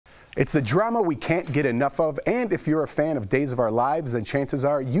It's the drama we can't get enough of, and if you're a fan of Days of Our Lives, then chances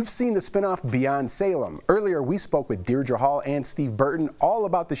are you've seen the spinoff Beyond Salem. Earlier, we spoke with Deidre Hall and Steve Burton all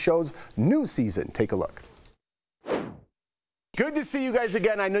about the show's new season. Take a look. Good to see you guys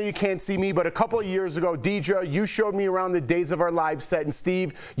again. I know you can't see me, but a couple of years ago, Deidre, you showed me around the Days of Our Lives set, and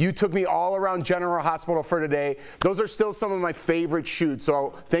Steve, you took me all around General Hospital for today. Those are still some of my favorite shoots,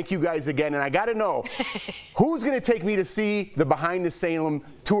 so thank you guys again. And I got to know, who's going to take me to see the Behind the Salem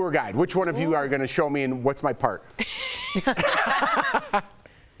tour guide? Which one of you are going to show me, and what's my part?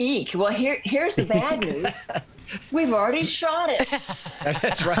 Eek. Well, here's the bad news. We've already shot it.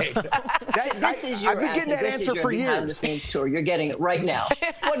 That's right. This is your I've been getting that answer for years. Behind the scenes tour. You're getting it right now.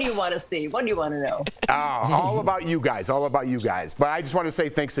 What do you want to see? What do you want to know? All about you guys. All about you guys. But I just want to say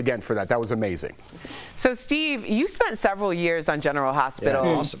thanks again for that. That was amazing. So, Steve, you spent several years on General Hospital.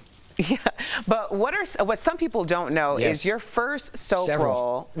 Yeah, awesome. Yeah, but what some people don't know is your first soap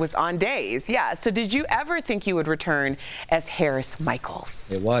role was on Days. Yeah. So, did you ever think you would return as Harris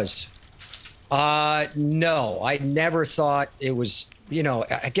Michaels? It was. No, I never thought it was, you know,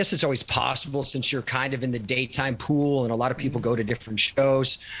 I guess it's always possible since you're kind of in the daytime pool and a lot of people go to different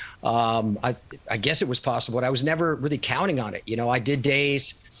shows. I guess it was possible, but I was never really counting on it. You know, I did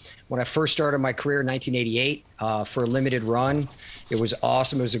Days when I first started my career in 1988 for a limited run. It was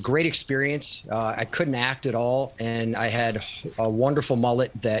awesome. It was a great experience. I couldn't act at all, and I had a wonderful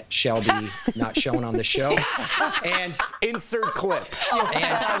mullet that shall be not shown on the show. And insert clip. And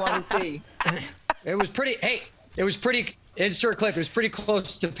I want to see. It was pretty. Hey, it was pretty. Insert clip. It was pretty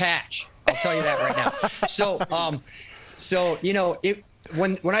close to patch. I'll tell you that right now. So you know,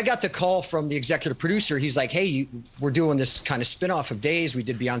 when I got the call from the executive producer, he's like, "Hey, we're doing this kind of spinoff of Days. We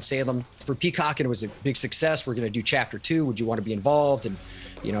did Beyond Salem for Peacock, and it was a big success. We're going to do Chapter 2. Would you want to be involved and,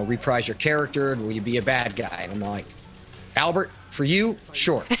 you know, reprise your character? And will you be a bad guy?" And I'm like, "Albert, for you,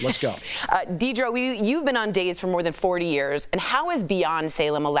 sure, let's go." Deidre, you've been on Days for more than 40 years, and how has Beyond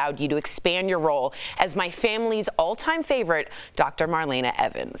Salem allowed you to expand your role as my family's all-time favorite, Dr. Marlena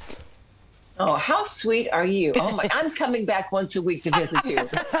Evans? Oh, how sweet are you? Oh my! I'm coming back once a week to visit you.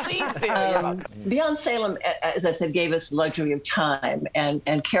 Please do. Beyond Salem, as I said, gave us the luxury of time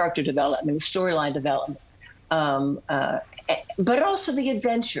and character development, storyline development, but also the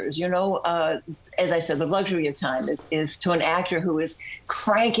adventures. You know, as I said, the luxury of time is to an actor who is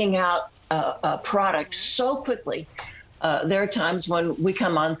cranking out a product so quickly. There are times when we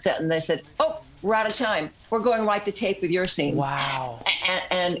come on set and they said, "Oh, we're out of time. We're going right to tape with your scenes." Wow.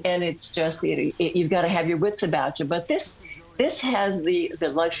 And it's just you've got to have your wits about you. But this has the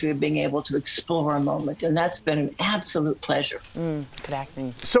luxury of being able to explore a moment, and that's been an absolute pleasure. Good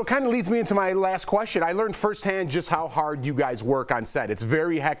acting. So it kind of leads me into my last question. I learned firsthand just how hard you guys work on set. It's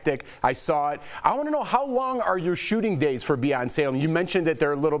very hectic. I saw it. I want to know, how long are your shooting days for Beyond Salem? You mentioned that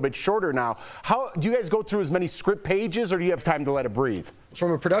they're a little bit shorter now. How do you guys go through as many script pages, or do you have time to let it breathe?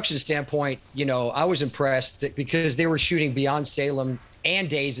 From a production standpoint, you know, I was impressed because they were shooting Beyond Salem and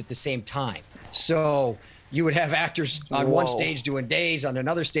Days at the same time. So you would have actors on one stage doing Days, on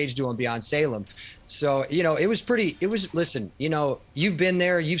another stage doing Beyond Salem. So, you know, listen, you know, you've been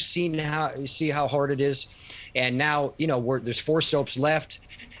there, you've seen how hard it is. And now, you know, there's 4 soaps left,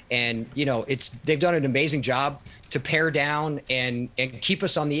 and, you know, they've done an amazing job to pare down and keep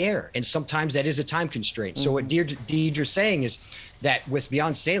us on the air. And sometimes that is a time constraint. So what Deidre's saying is that with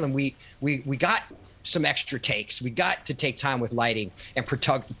Beyond Salem, we got some extra takes. We got to take time with lighting and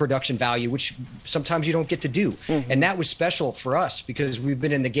production value, which sometimes you don't get to do. And that was special for us because we've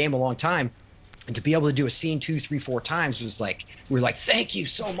been in the game a long time. And to be able to do a scene 2, 3, 4 times was like, we're like, thank you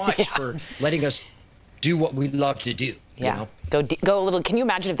so much for letting us do what we love to do. Yeah. You know? Go a little. Can you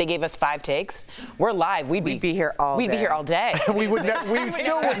imagine if they gave us 5 takes? We're live. We'd be here all day. We'd be here all day. we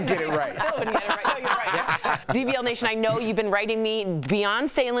still wouldn't get it right. Still wouldn't get it right. No, you're right. DBL Nation, I know you've been writing me. Beyond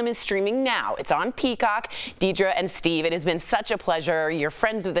Salem is streaming now. It's on Peacock. Deidre and Steve, it has been such a pleasure. You're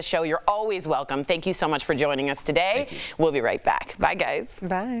friends of the show. You're always welcome. Thank you so much for joining us today. We'll be right back. Bye, guys.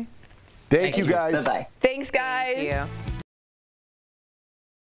 Bye. Thank you, guys. Bye-bye. Thanks, guys. Thank you.